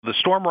The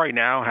storm right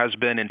now has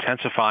been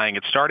intensifying.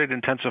 It started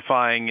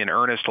intensifying in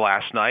earnest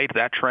last night.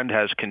 That trend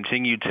has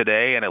continued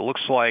today, and it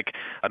looks like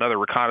another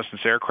reconnaissance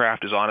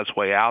aircraft is on its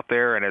way out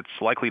there, and it's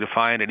likely to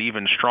find an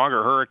even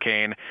stronger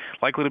hurricane,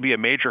 likely to be a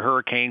major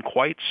hurricane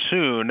quite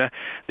soon.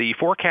 The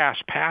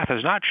forecast path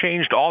has not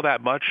changed all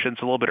that much since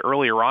a little bit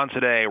earlier on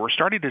today. We're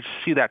starting to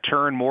see that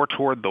turn more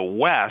toward the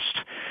west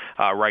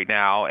right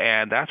now,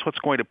 and that's what's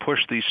going to push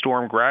the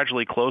storm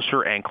gradually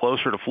closer and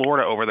closer to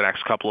Florida over the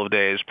next couple of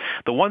days.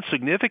 The one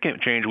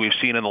significant change we've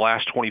seen in the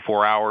last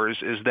 24 hours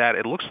is that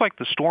it looks like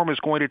the storm is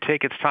going to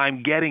take its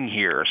time getting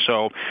here.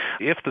 So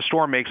if the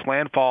storm makes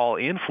landfall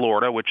in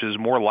Florida, which is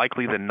more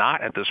likely than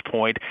not at this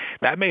point,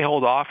 that may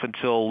hold off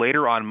until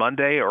later on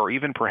Monday or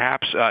even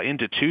perhaps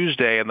into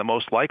Tuesday, and the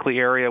most likely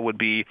area would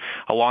be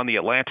along the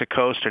Atlantic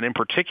coast, and in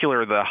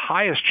particular, the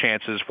highest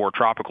chances for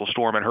tropical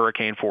storm and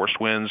hurricane-force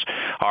winds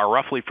are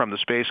roughly from the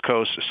Space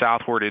Coast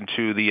southward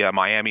into the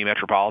Miami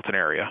metropolitan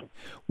area.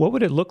 What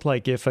would it look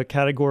like if a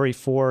Category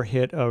 4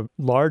 hit a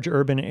large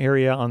urban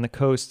area on the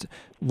coast,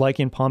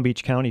 like in Palm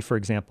Beach County, for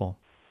example?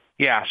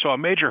 Yeah, so a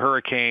major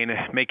hurricane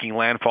making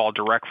landfall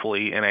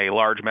directly in a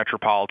large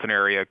metropolitan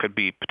area could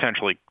be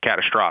potentially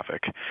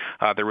catastrophic.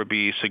 There would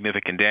be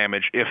significant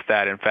damage if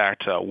that, in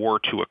fact, were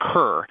to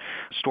occur.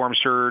 Storm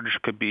surge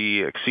could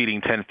be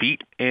exceeding 10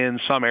 feet in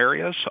some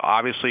areas.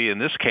 Obviously, in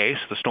this case,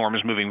 the storm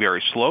is moving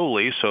very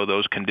slowly, so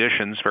those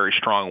conditions, very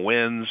strong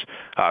winds,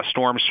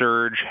 storm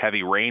surge,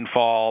 heavy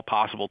rainfall,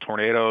 possible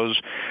tornadoes,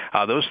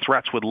 those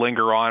threats would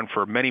linger on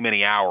for many,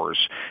 many hours,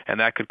 and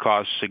that could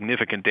cause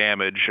significant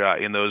damage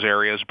in those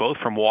areas, both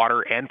from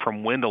water and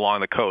from wind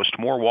along the coast.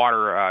 More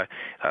water,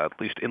 at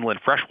least inland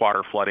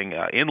freshwater flooding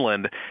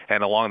inland,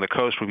 and along the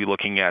coast we'd be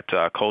looking at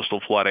coastal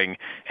flooding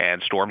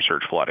and storm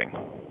surge flooding.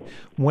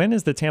 When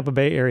is the Tampa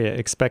Bay area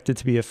expected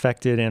to be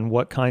affected, and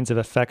what kinds of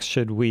effects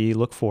should we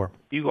look for?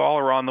 You all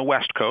are on the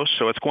west coast,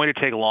 so it's going to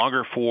take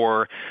longer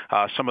for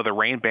some of the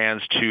rain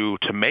bands to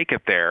make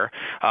it there.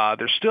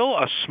 There's still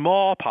a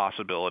small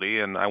possibility,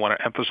 and I want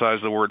to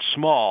emphasize the word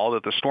small,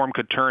 that the storm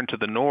could turn to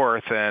the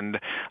north and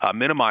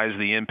minimize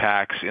the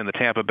impacts in the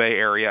Tampa Bay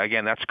area.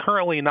 Again, that's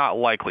currently not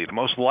likely. The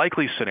most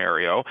likely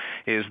scenario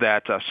is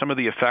that some of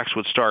the effects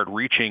would start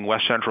reaching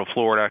west central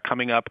Florida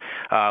coming up,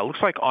 looks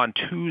like on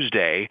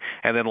Tuesday,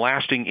 and then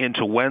lasting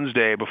into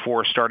Wednesday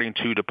before starting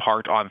to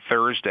depart on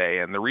Thursday.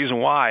 And the reason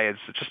why is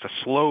it's just a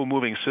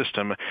slow-moving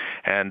system,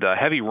 and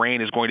heavy rain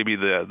is going to be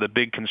the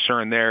big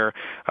concern there.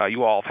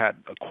 You all have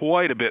had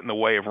quite a bit in the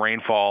way of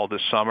rainfall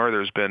this summer.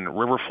 There's been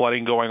river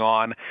flooding going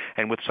on,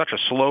 and with such a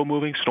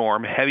slow-moving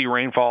storm, heavy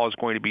rainfall is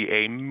going to be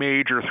a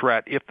major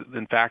threat if,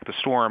 in fact, the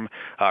storm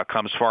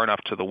comes far enough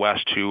to the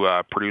west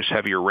to produce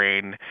heavier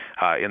rain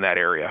in that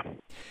area.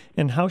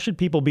 And how should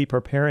people be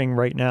preparing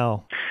right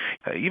now?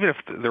 Even if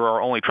there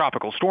are only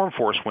tropical storm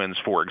force winds,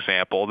 for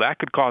example, that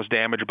could cause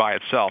damage by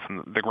itself.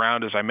 And the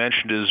ground, as I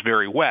mentioned, is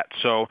very wet.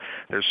 So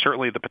there's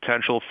certainly the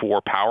potential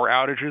for power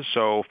outages.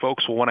 So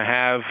folks will want to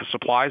have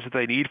supplies that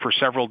they need for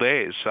several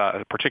days,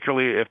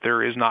 particularly if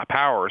there is not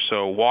power.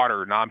 So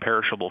water,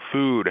 non-perishable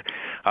food.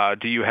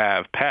 Do you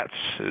have pets?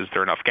 Is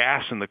there enough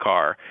gas in the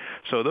car?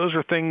 So those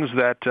are things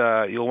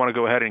that you'll want to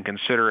go ahead and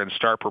consider and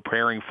start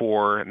preparing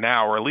for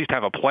now, or at least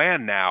have a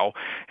plan now,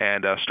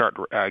 and start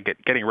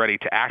getting ready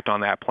to act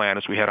on that plan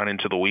as we head on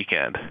into the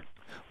weekend.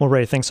 Well,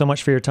 Ray, thanks so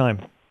much for your time.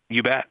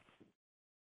 You bet.